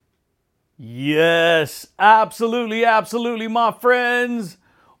Yes, absolutely, absolutely, my friends.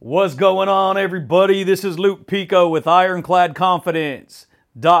 What's going on, everybody? This is Luke Pico with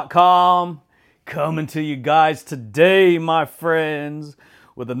IroncladConfidence.com coming to you guys today, my friends,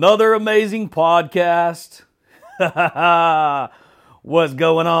 with another amazing podcast. What's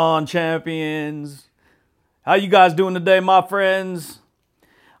going on, champions? How you guys doing today, my friends?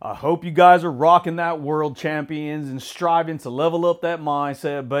 I hope you guys are rocking that world champions and striving to level up that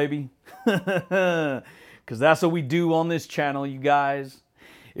mindset, baby. Because that's what we do on this channel, you guys.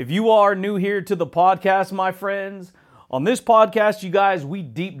 If you are new here to the podcast, my friends, on this podcast, you guys, we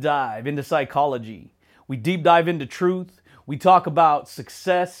deep dive into psychology. We deep dive into truth. We talk about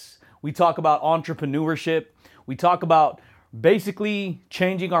success. We talk about entrepreneurship. We talk about basically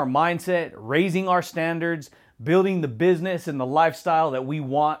changing our mindset, raising our standards, building the business and the lifestyle that we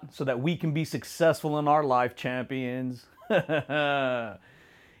want so that we can be successful in our life, champions.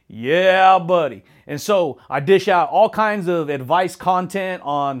 Yeah, buddy. And so I dish out all kinds of advice content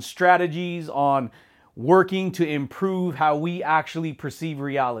on strategies, on working to improve how we actually perceive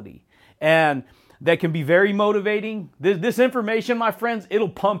reality. And that can be very motivating. This information, my friends, it'll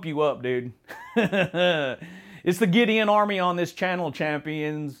pump you up, dude. It's the Gideon Army on this channel,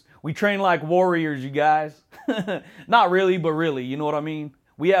 champions. We train like warriors, you guys. Not really, but really, you know what I mean?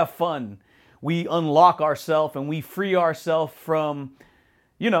 We have fun. We unlock ourselves and we free ourselves from,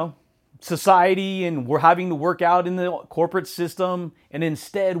 society, and we're having to work out in the corporate system. And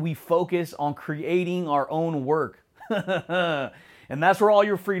instead, we focus on creating our own work. And that's where all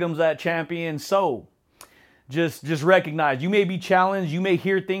your freedom's at, champion. So just recognize you may be challenged. You may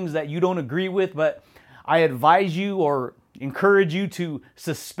hear things that you don't agree with, but I advise you or encourage you to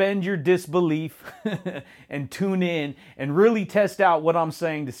suspend your disbelief and tune in and really test out what I'm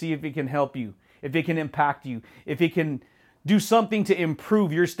saying to see if it can help you, if it can impact you, if it can do something to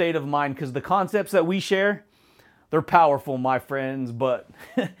improve your state of mind, because the concepts that we share, they're powerful, my friends. But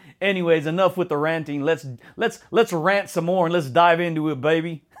anyways, enough with the ranting. Let's rant some more and let's dive into it,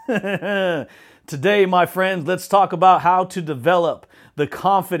 baby. Today, my friends, let's talk about how to develop the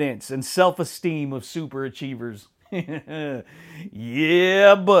confidence and self-esteem of super-achievers.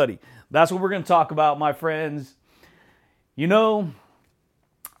 Yeah, buddy. That's what we're going to talk about, my friends.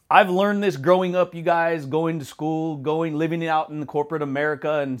 I've learned this growing up, you guys, going to school, living out in the corporate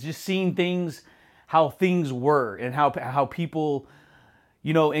America, and just seeing things, how things were, and how people,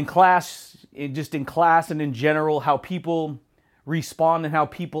 in class and in general, how people respond and how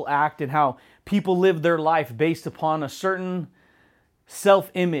people act and how people live their life based upon a certain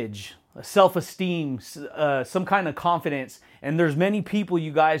self-image, self-esteem, some kind of confidence. And there's many people,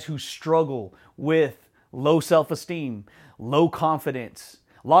 you guys, who struggle with low self-esteem, low confidence.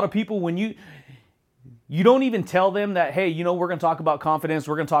 A lot of people, when you don't even tell them that, hey, we're going to talk about confidence,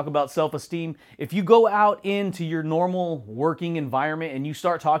 we're going to talk about self-esteem. If you go out into your normal working environment and you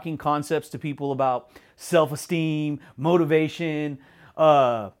start talking concepts to people about self-esteem, motivation,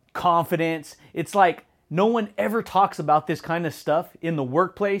 confidence, it's like no one ever talks about this kind of stuff in the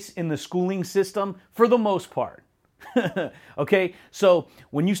workplace, in the schooling system, for the most part. Okay, so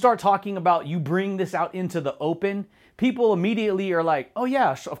when you start talking about, you bring this out into the open, people immediately are like, oh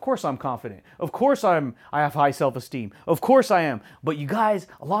yeah, of course I'm confident. Of course I have high self-esteem. Of course I am. But you guys,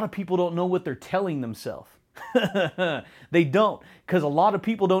 a lot of people don't know what they're telling themselves. They don't, because a lot of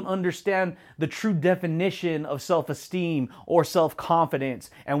people don't understand the true definition of self-esteem or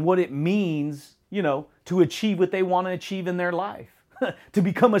self-confidence and what it means, to achieve what they want to achieve in their life. To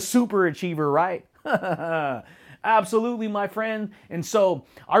become a super achiever, right? Absolutely, my friend. And so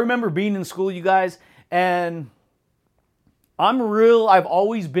I remember being in school, you guys, and I've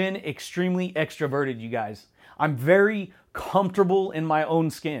always been extremely extroverted, you guys. I'm very comfortable in my own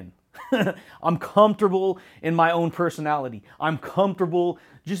skin. I'm comfortable in my own personality. I'm comfortable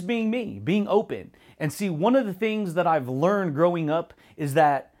just being me, being open. And see, one of the things that I've learned growing up is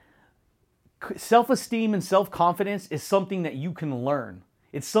that self-esteem and self-confidence is something that you can learn.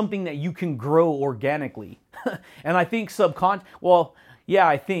 It's something that you can grow organically. And I think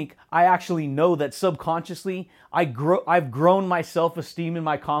I actually know that subconsciously I've grown my self-esteem and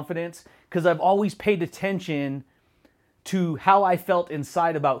my confidence because I've always paid attention to how I felt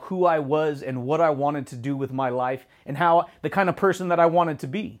inside about who I was and what I wanted to do with my life and how the kind of person that I wanted to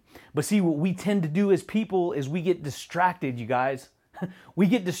be. But see, what we tend to do as people is we get distracted, you guys. We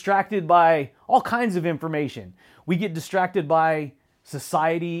get distracted by all kinds of information. We get distracted by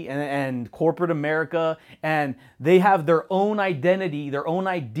society and corporate America, and they have their own identity, their own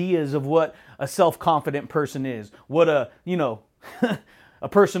ideas of what a self-confident person is, what a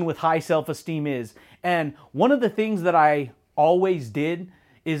person with high self-esteem is. And one of the things that I always did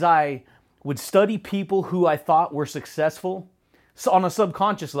is I would study people who I thought were successful on a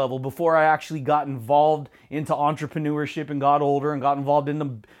subconscious level before I actually got involved into entrepreneurship and got older and got involved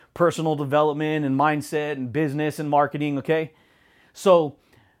into personal development and mindset and business and marketing, okay? So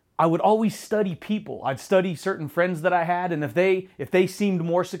I would always study people. I'd study certain friends that I had, and if they seemed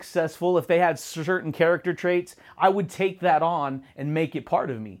more successful, if they had certain character traits, I would take that on and make it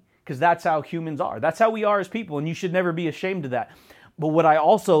part of me, because that's how humans are. That's how we are as people, and you should never be ashamed of that. But what I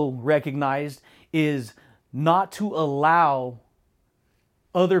also recognized is not to allow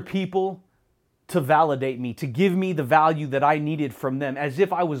other people to validate me, to give me the value that I needed from them, as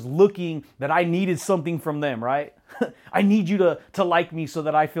if I was looking that I needed something from them, right? I need you to like me so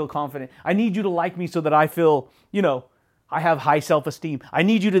that I feel confident. I need you to like me so that I feel, I have high self-esteem. I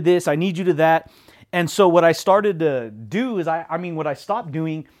need you to this, I need you to that. And so what I started to do is, what I stopped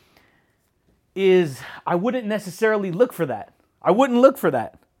doing is I wouldn't necessarily look for that. I wouldn't look for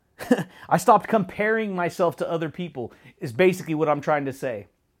that. I stopped comparing myself to other people, is basically what I'm trying to say.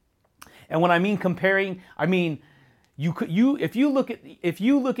 And when I mean comparing, I mean if you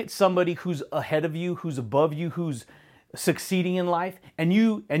look at somebody who's ahead of you, who's above you, who's succeeding in life, and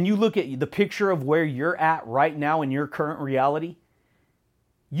you look at the picture of where you're at right now in your current reality,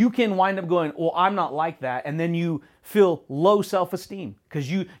 you can wind up going, well, I'm not like that, and then you feel low self-esteem because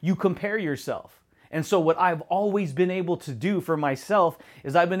you compare yourself. And so what I've always been able to do for myself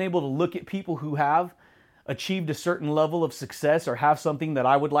is I've been able to look at people who have achieved a certain level of success or have something that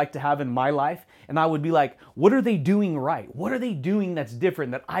I would like to have in my life, and I would be like, what are they doing right? What are they doing that's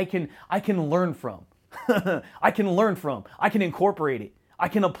different that I can learn from? I can learn from. I can incorporate it. I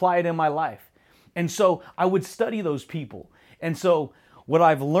can apply it in my life. And so I would study those people. And so what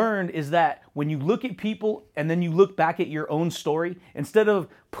I've learned is that when you look at people and then you look back at your own story, instead of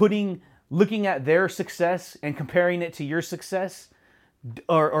looking at their success and comparing it to your success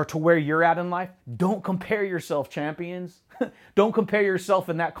or to where you're at in life, don't compare yourself, champions. Don't compare yourself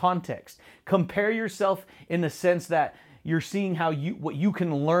in that context. Compare yourself in the sense that you're seeing what you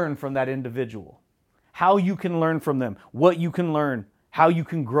can learn from that individual, how you can learn from them, what you can learn, how you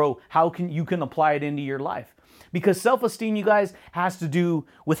can grow, you can apply it into your life. Because self-esteem, you guys, has to do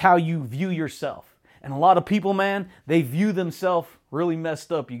with how you view yourself. And a lot of people, man, they view themselves really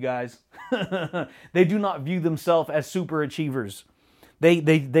messed up, you guys. They do not view themselves as super-achievers.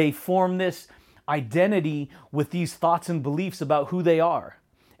 They form this identity with these thoughts and beliefs about who they are.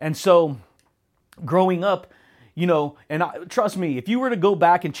 And so growing up, trust me, if you were to go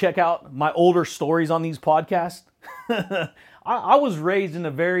back and check out my older stories on these podcasts, I was raised in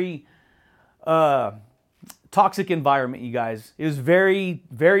a very toxic environment, you guys. It was very,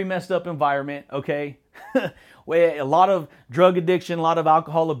 very messed up environment, okay? A lot of drug addiction, a lot of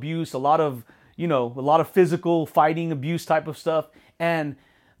alcohol abuse, a lot of physical fighting, abuse type of stuff. And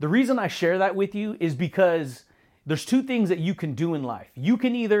the reason I share that with you is because there's two things that you can do in life. You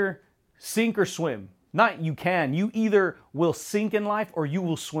can either sink or swim. You either will sink in life or you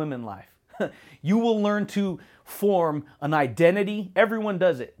will swim in life. You will learn to form an identity. Everyone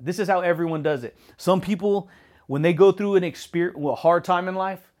does it. This is how everyone does it. Some people, when they go through a hard time in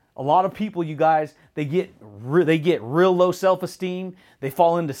life, a lot of people, you guys, they get real low self-esteem. They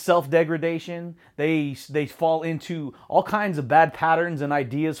fall into self-degradation. They fall into all kinds of bad patterns and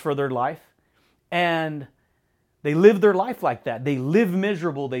ideas for their life. And they live their life like that. They live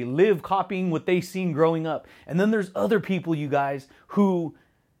miserable. They live copying what they've seen growing up. And then there's other people, you guys, who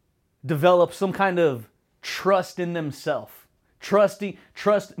develop some kind of trust in themselves.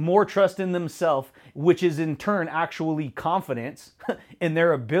 More trust in themselves, which is in turn actually confidence in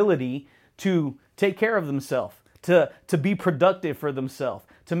their ability to take care of themselves, to be productive for themselves,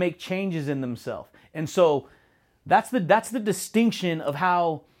 to make changes in themselves. And so that's the distinction of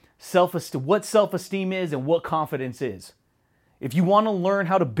how what self-esteem is and what confidence is. If you want to learn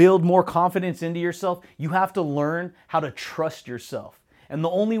how to build more confidence into yourself, you have to learn how to trust yourself. And the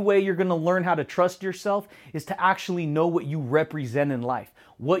only way you're going to learn how to trust yourself is to actually know what you represent in life,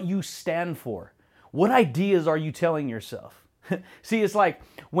 what you stand for. What ideas are you telling yourself? See, it's like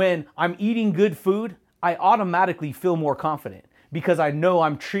when I'm eating good food, I automatically feel more confident because I know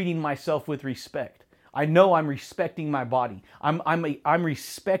I'm treating myself with respect. I know I'm respecting my body. I'm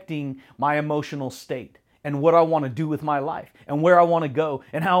respecting my emotional state and what I want to do with my life and where I want to go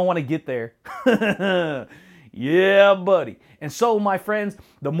and how I want to get there. Yeah, buddy. And so, my friends,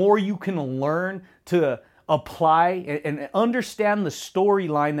 the more you can learn to apply and understand the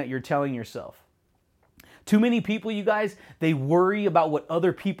storyline that you're telling yourself. Too many people, you guys, they worry about what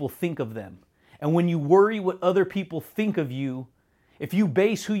other people think of them. And when you worry what other people think of you, if you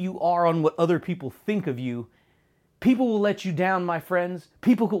base who you are on what other people think of you, People will let you down, my friends.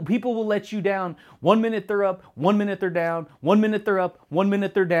 People will let you down. 1 minute they're up, 1 minute they're down, 1 minute they're up, 1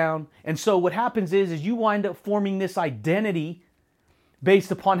 minute they're down. And so what happens is you wind up forming this identity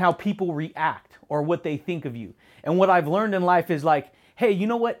based upon how people react or what they think of you. And what I've learned in life is like, hey, you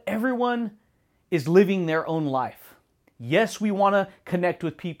know what? Everyone is living their own life. Yes, we want to connect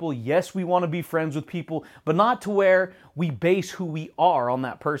with people. Yes, we want to be friends with people, but not to where we base who we are on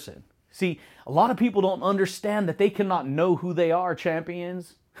that person. See, a lot of people don't understand that they cannot know who they are,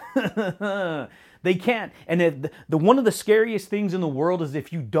 champions. They can't. And one of the scariest things in the world is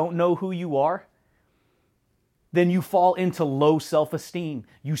if you don't know who you are, then you fall into low self-esteem.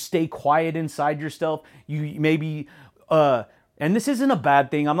 You stay quiet inside yourself. You maybe, and this isn't a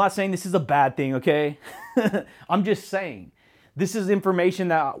bad thing. I'm not saying this is a bad thing, okay? I'm just saying. This is information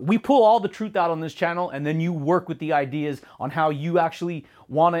that we pull all the truth out on this channel, and then you work with the ideas on how you actually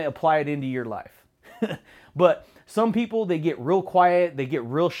want to apply it into your life. But some people, they get real quiet, they get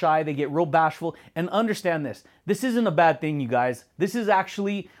real shy, they get real bashful. And understand this. This isn't a bad thing, you guys. This is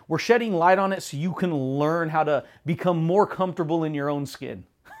actually, we're shedding light on it so you can learn how to become more comfortable in your own skin.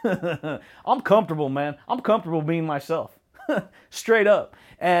 I'm comfortable, man. I'm comfortable being myself. Straight up.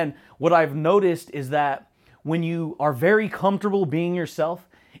 And what I've noticed is that when you are very comfortable being yourself,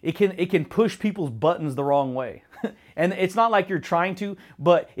 it can push people's buttons the wrong way. And it's not like you're trying to,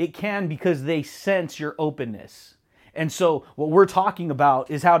 but it can because they sense your openness. And so what we're talking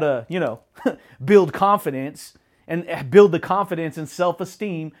about is how to, build confidence and build the confidence and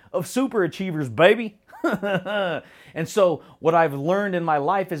self-esteem of super-achievers, baby. And so what I've learned in my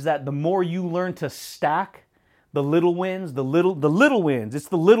life is that the more you learn to stack the little wins, the little wins, it's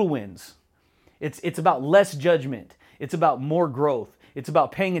the little wins. It's about less judgment. It's about more growth. It's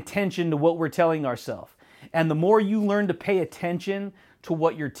about paying attention to what we're telling ourselves. And the more you learn to pay attention to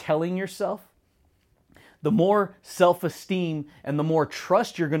what you're telling yourself, the more self-esteem and the more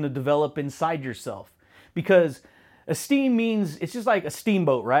trust you're going to develop inside yourself. Because esteem means, it's just like a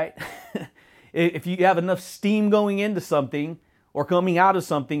steamboat, right? If you have enough steam going into something or coming out of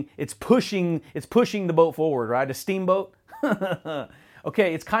something, it's pushing the boat forward, right? A steamboat.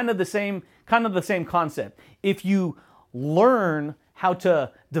 Okay, it's kind of the same concept. If you learn how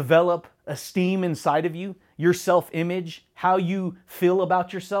to develop esteem inside of you, your self-image, how you feel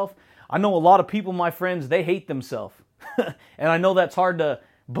about yourself. I know a lot of people, my friends, they hate themselves. And I know that's hard to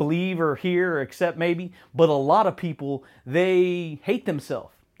believe or hear or accept maybe, but a lot of people, they hate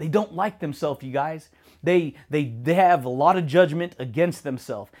themselves. They don't like themselves, you guys. They have a lot of judgment against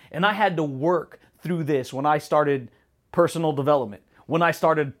themselves. And I had to work through this when I started personal development, when I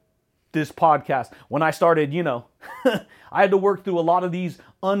started this podcast, when I started, I had to work through a lot of these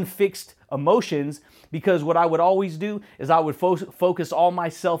unfixed emotions, because what I would always do is I would focus all my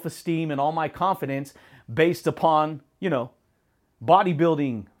self-esteem and all my confidence based upon,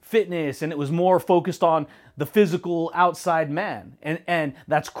 bodybuilding, fitness, and it was more focused on the physical outside man. And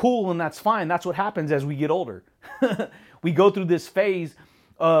that's cool and that's fine. That's what happens as we get older. We go through this phase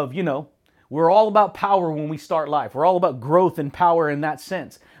of, we're all about power when we start life. We're all about growth and power in that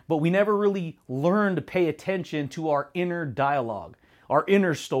sense. But we never really learn to pay attention to our inner dialogue, our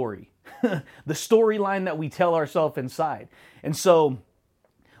inner story, the storyline that we tell ourselves inside. And so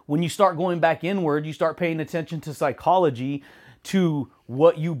when you start going back inward, you start paying attention to psychology, to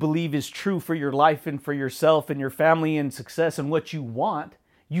what you believe is true for your life and for yourself and your family and success and what you want,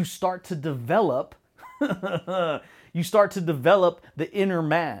 you start to develop, the inner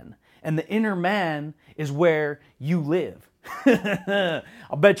man. And the inner man is where you live. I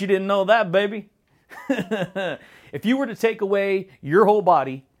bet you didn't know that, baby. If you were to take away your whole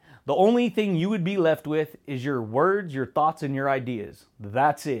body, the only thing you would be left with is your words, your thoughts, and your ideas.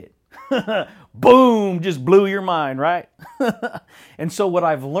 That's it. Boom, just blew your mind, right? And so what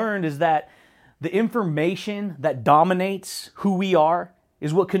I've learned is that the information that dominates who we are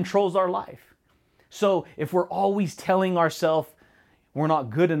is what controls our life. So if we're always telling ourselves we're not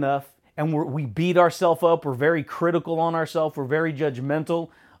good enough, and we beat ourselves up, we're very critical on ourselves, we're very judgmental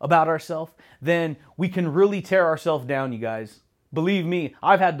about ourselves, then we can really tear ourselves down, you guys. Believe me,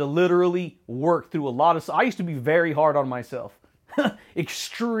 I've had to literally work through a lot of... I used to be very hard on myself.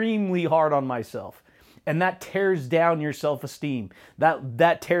 Extremely hard on myself. And that tears down your self-esteem.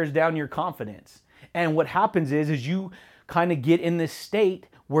 That tears down your confidence. And what happens is you kind of get in this state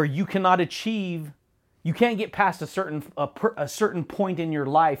where you cannot achieve... You can't get past a certain point in your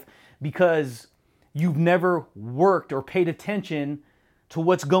life because you've never worked or paid attention to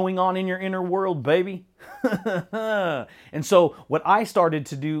what's going on in your inner world, baby. And so what I started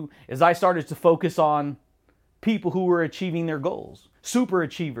to do is I started to focus on people who are achieving their goals. Super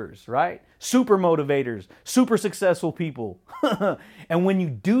achievers, right? Super motivators, super successful people. And when you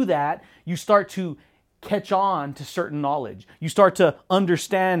do that, you start to catch on to certain knowledge. You start to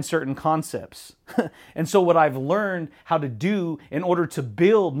understand certain concepts. And so what I've learned how to do in order to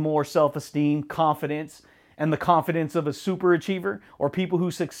build more self-esteem, confidence, and the confidence of a super achiever or people who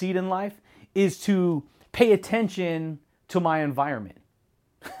succeed in life is to pay attention to my environment.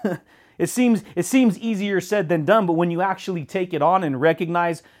 It seems easier said than done, but when you actually take it on and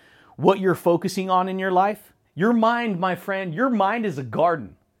recognize what you're focusing on in your life, your mind, my friend, your mind is a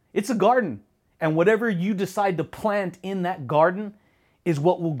garden. It's a garden. And whatever you decide to plant in that garden is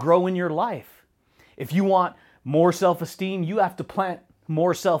what will grow in your life. If you want more self-esteem, you have to plant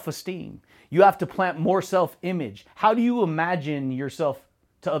more self-esteem. You have to plant more self-image. How do you imagine yourself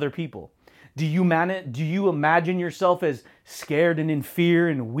to other people? Do you imagine yourself as scared and in fear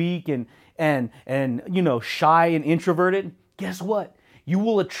and weak and shy and introverted? Guess what? You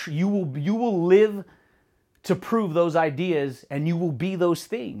will live to prove those ideas, and you will be those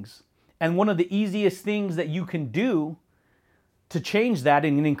things. And one of the easiest things that you can do to change that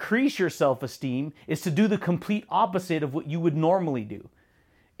and increase your self-esteem is to do the complete opposite of what you would normally do.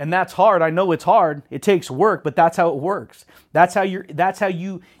 And that's hard. I know it's hard. It takes work, but that's how it works. That's how you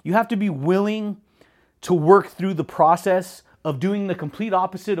have to be willing to work through the process of doing the complete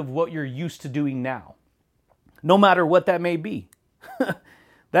opposite of what you're used to doing now. No matter what that may be.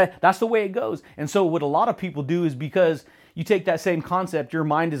 That's the way it goes. And so what a lot of people do is, because you take that same concept, your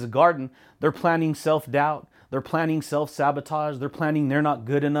mind is a garden, they're planning self-doubt, they're planning self-sabotage, they're planning they're not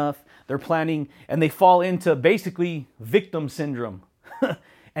good enough, they're planning, and they fall into basically victim syndrome.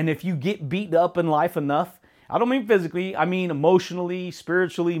 And if you get beat up in life enough, I don't mean physically, I mean emotionally,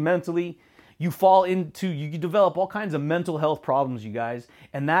 spiritually, mentally, you develop all kinds of mental health problems, you guys.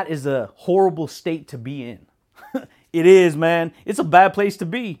 And that is a horrible state to be in. It is, man. It's a bad place to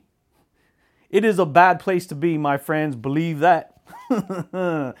be. It is a bad place to be, my friends. Believe that.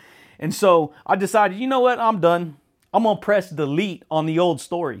 And so I decided, you know what? I'm done. I'm going to press delete on the old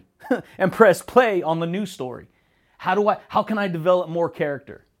story and press play on the new story. How can I develop more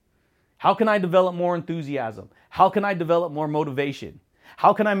character? How can I develop more enthusiasm? How can I develop more motivation?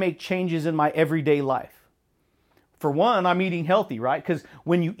 How can I make changes in my everyday life? For one, I'm eating healthy, right? Because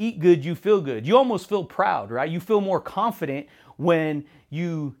when you eat good, you feel good. You almost feel proud, right? You feel more confident when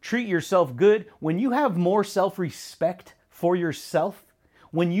you treat yourself good. When you have more self-respect for yourself,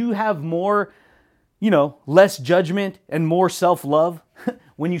 when you have more, less judgment and more self-love,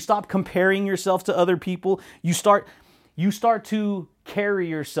 when you stop comparing yourself to other people, you start to carry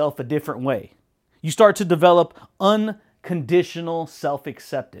yourself a different way. You start to develop unconditional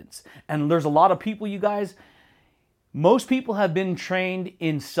self-acceptance. And there's a lot of people, you guys, most people have been trained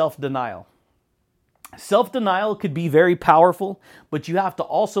in self-denial. Self-denial could be very powerful, but you have to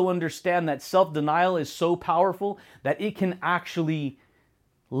also understand that self-denial is so powerful that it can actually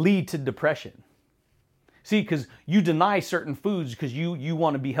lead to depression. See, because you deny certain foods because you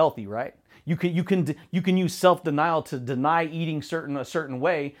want to be healthy, right? You can use self-denial to deny eating a certain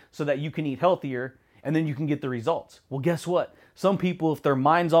way so that you can eat healthier, and then you can get the results. Well, guess what? Some people, if their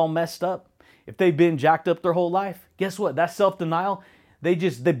mind's all messed up, if they've been jacked up their whole life, guess what? That self-denial, they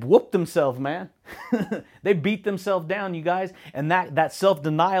whoop themselves, man. They beat themselves down, you guys. And that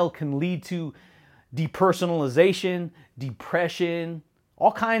self-denial can lead to depersonalization, depression,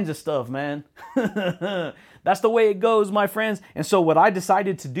 all kinds of stuff, man. That's the way it goes, my friends. And so what I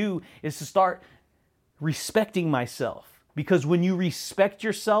decided to do is to start respecting myself. Because when you respect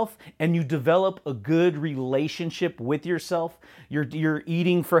yourself and you develop a good relationship with yourself, you're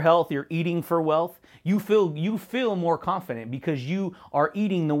eating for health, you're eating for wealth, you feel more confident because you are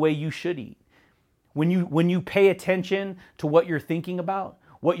eating the way you should eat. When you pay attention to what you're thinking about,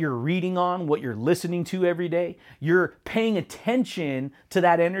 what you're reading on, what you're listening to every day, you're paying attention to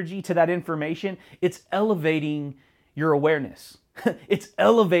that energy, to that information, it's elevating your awareness. It's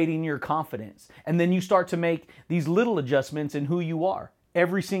elevating your confidence. And then you start to make these little adjustments in who you are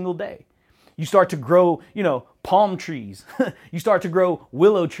every single day. You start to grow, palm trees. You start to grow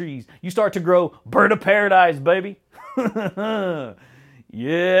willow trees. You start to grow bird of paradise, baby.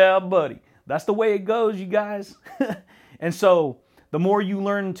 Yeah, buddy. That's the way it goes, you guys. And so the more you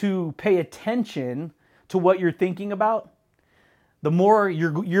learn to pay attention to what you're thinking about, the more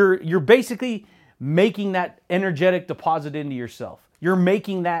you're basically making that energetic deposit into yourself. You're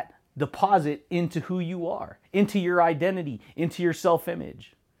making that deposit into who you are, into your identity, into your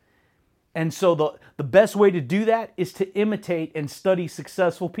self-image. And so the best way to do that is to imitate and study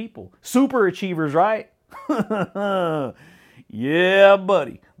successful people. Super achievers, right? Yeah,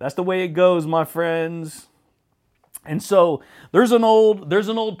 buddy. That's the way it goes, my friends. And so there's an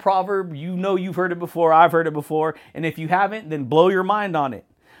old proverb, you've heard it before, I've heard it before, and if you haven't, then blow your mind on it.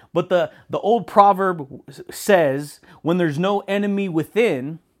 But the old proverb says, when there's no enemy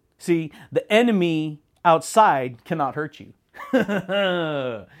within, see, the enemy outside cannot hurt you.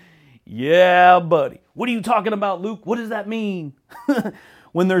 Yeah, buddy. What are you talking about, Luke? What does that mean?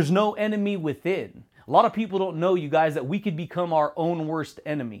 When there's no enemy within. A lot of people don't know, you guys, that we could become our own worst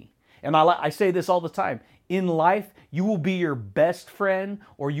enemy. And I say this all the time. In life, you will be your best friend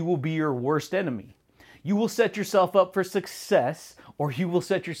or you will be your worst enemy. You will set yourself up for success or you will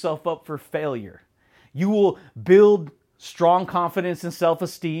set yourself up for failure. You will build strong confidence and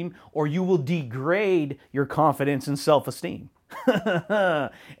self-esteem or you will degrade your confidence and self-esteem.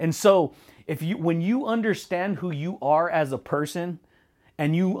 And so when you understand who you are as a person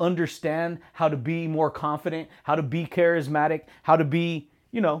and you understand how to be more confident, how to be charismatic, how to be,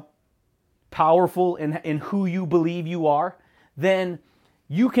 powerful in who you believe you are, then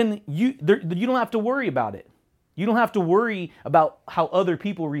you don't have to worry about it. You don't have to worry about how other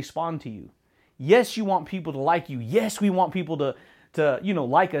people respond to you. Yes, you want people to like you. Yes, we want people to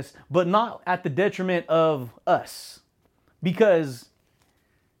like us, but not at the detriment of us. Because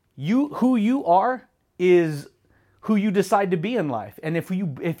who you are is who you decide to be in life. And if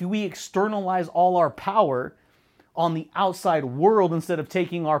we externalize all our power on the outside world instead of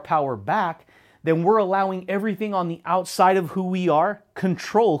taking our power back, then we're allowing everything on the outside of who we are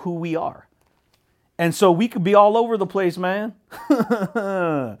control who we are. And so we could be all over the place, man.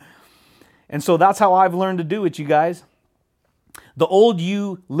 And so that's how I've learned to do it, you guys. The old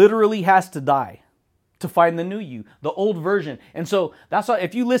you literally has to die to find the new you, the old version. And so that's why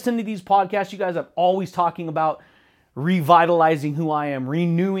if you listen to these podcasts, you guys, I'm always talking about revitalizing who I am,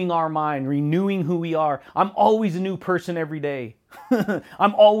 renewing our mind, renewing who we are. I'm always a new person every day.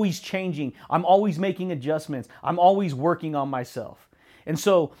 I'm always changing. I'm always making adjustments. I'm always working on myself. And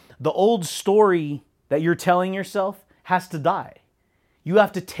so the old story that you're telling yourself has to die. You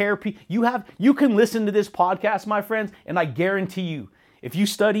have to tear you can listen to this podcast, my friends, and I guarantee you, if you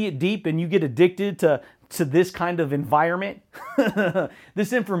study it deep and you get addicted to this kind of environment,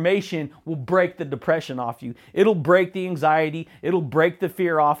 this information will break the depression off you. It'll break the anxiety. It'll break the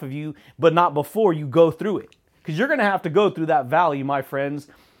fear off of you, but not before you go through it. Because you're going to have to go through that valley, my friends,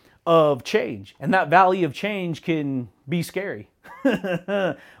 of change. And that valley of change can be scary.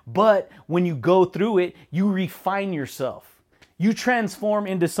 But when you go through it, you refine yourself. You transform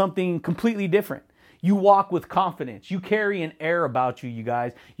into something completely different. You walk with confidence. You carry an air about you, you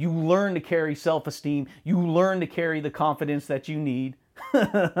guys. You learn to carry self-esteem. You learn to carry the confidence that you need.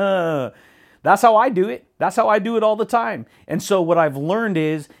 That's how I do it. That's how I do it all the time. And so what I've learned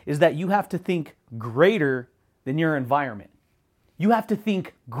is that you have to think greater than your environment. You have to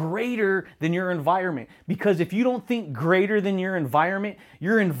think greater than your environment. Because if you don't think greater than your environment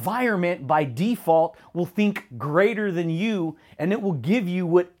by default will think greater than you, and it will give you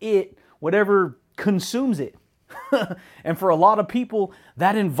whatever consumes it. And for a lot of people,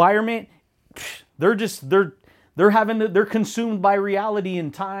 that environment, they're consumed by reality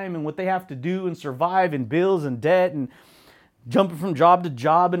and time and what they have to do and survive and bills and debt and jumping from job to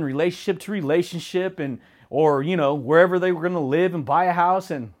job and relationship to relationship or wherever they were going to live and buy a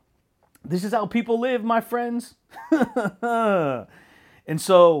house. And this is how people live, my friends. And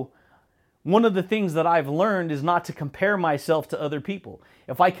so one of the things that I've learned is not to compare myself to other people.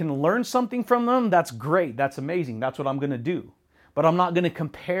 If I can learn something from them, that's great. That's amazing. That's what I'm going to do. But I'm not going to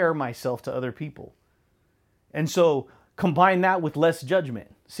compare myself to other people. And so combine that with less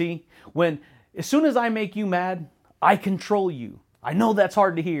judgment. See, as soon as I make you mad, I control you. I know that's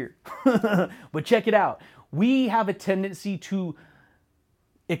hard to hear, but check it out. We have a tendency to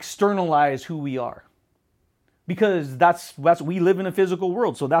externalize who we are because we live in a physical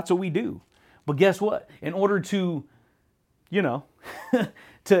world. So that's what we do. But guess what? In order to, you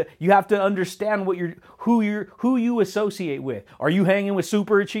have to understand who you associate with. Are you hanging with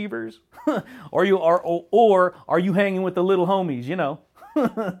super-achievers? or are you hanging with the little homies,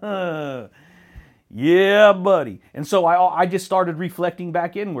 Yeah, buddy. And so I just started reflecting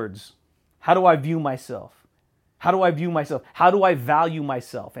back inwards. How do I view myself? How do I view myself? How do I value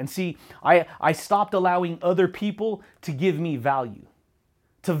myself? And see, I stopped allowing other people to give me value,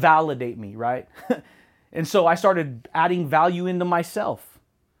 to validate me, right? And so I started adding value into myself.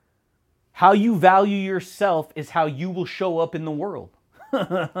 How you value yourself is how you will show up in the world.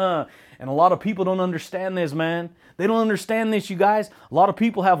 And a lot of people don't understand this, man. They don't understand this, you guys. A lot of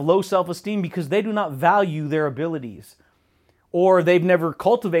people have low self-esteem because they do not value their abilities or they've never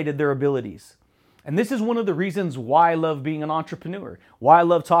cultivated their abilities. And this is one of the reasons why I love being an entrepreneur, why I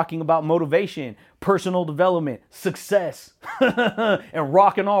love talking about motivation, personal development, success, and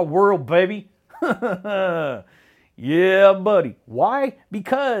rocking our world, baby. Yeah, buddy. Why?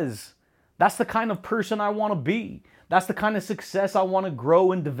 Because that's the kind of person I want to be. That's the kind of success I want to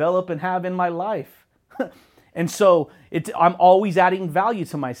grow and develop and have in my life. And so I'm always adding value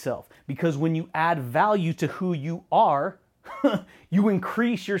to myself, because when you add value to who you are, you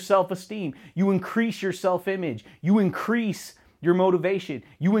increase your self-esteem, you increase your self-image, you increase your motivation,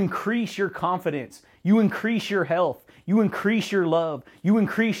 you increase your confidence, you increase your health, you increase your love, you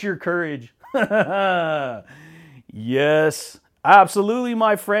increase your courage. Yes, absolutely,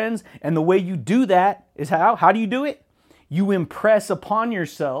 my friends. And the way you do that is how? How do you do it? You impress upon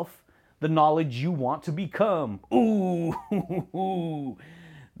yourself the knowledge you want to become. Ooh,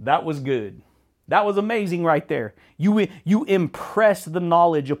 that was good. That was amazing right there. You impress the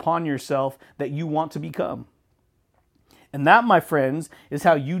knowledge upon yourself that you want to become. And that, my friends, is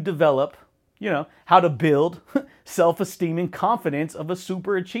how you develop, how to build self-esteem and confidence of a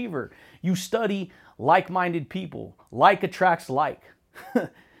superachiever. You study like-minded people. Like attracts like.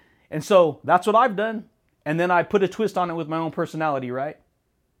 And so that's what I've done. And then I put a twist on it with my own personality, right?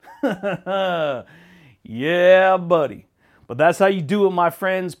 Yeah, buddy. But that's how you do it, my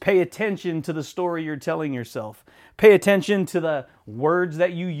friends. Pay attention to the story you're telling yourself. Pay attention to the words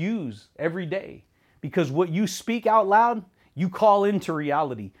that you use every day. Because what you speak out loud, you call into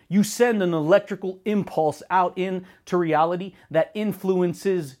reality. You send an electrical impulse out into reality that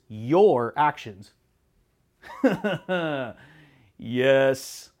influences your actions.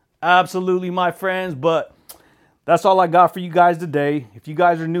 Yes, absolutely, my friends. But that's all I got for you guys today. If you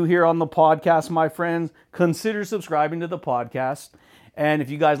guys are new here on the podcast, my friends, consider subscribing to the podcast. And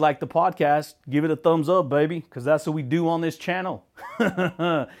if you guys like the podcast, give it a thumbs up, baby, because that's what we do on this channel.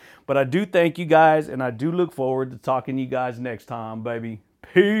 But I do thank you guys, and I do look forward to talking to you guys next time, baby.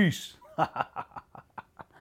 Peace.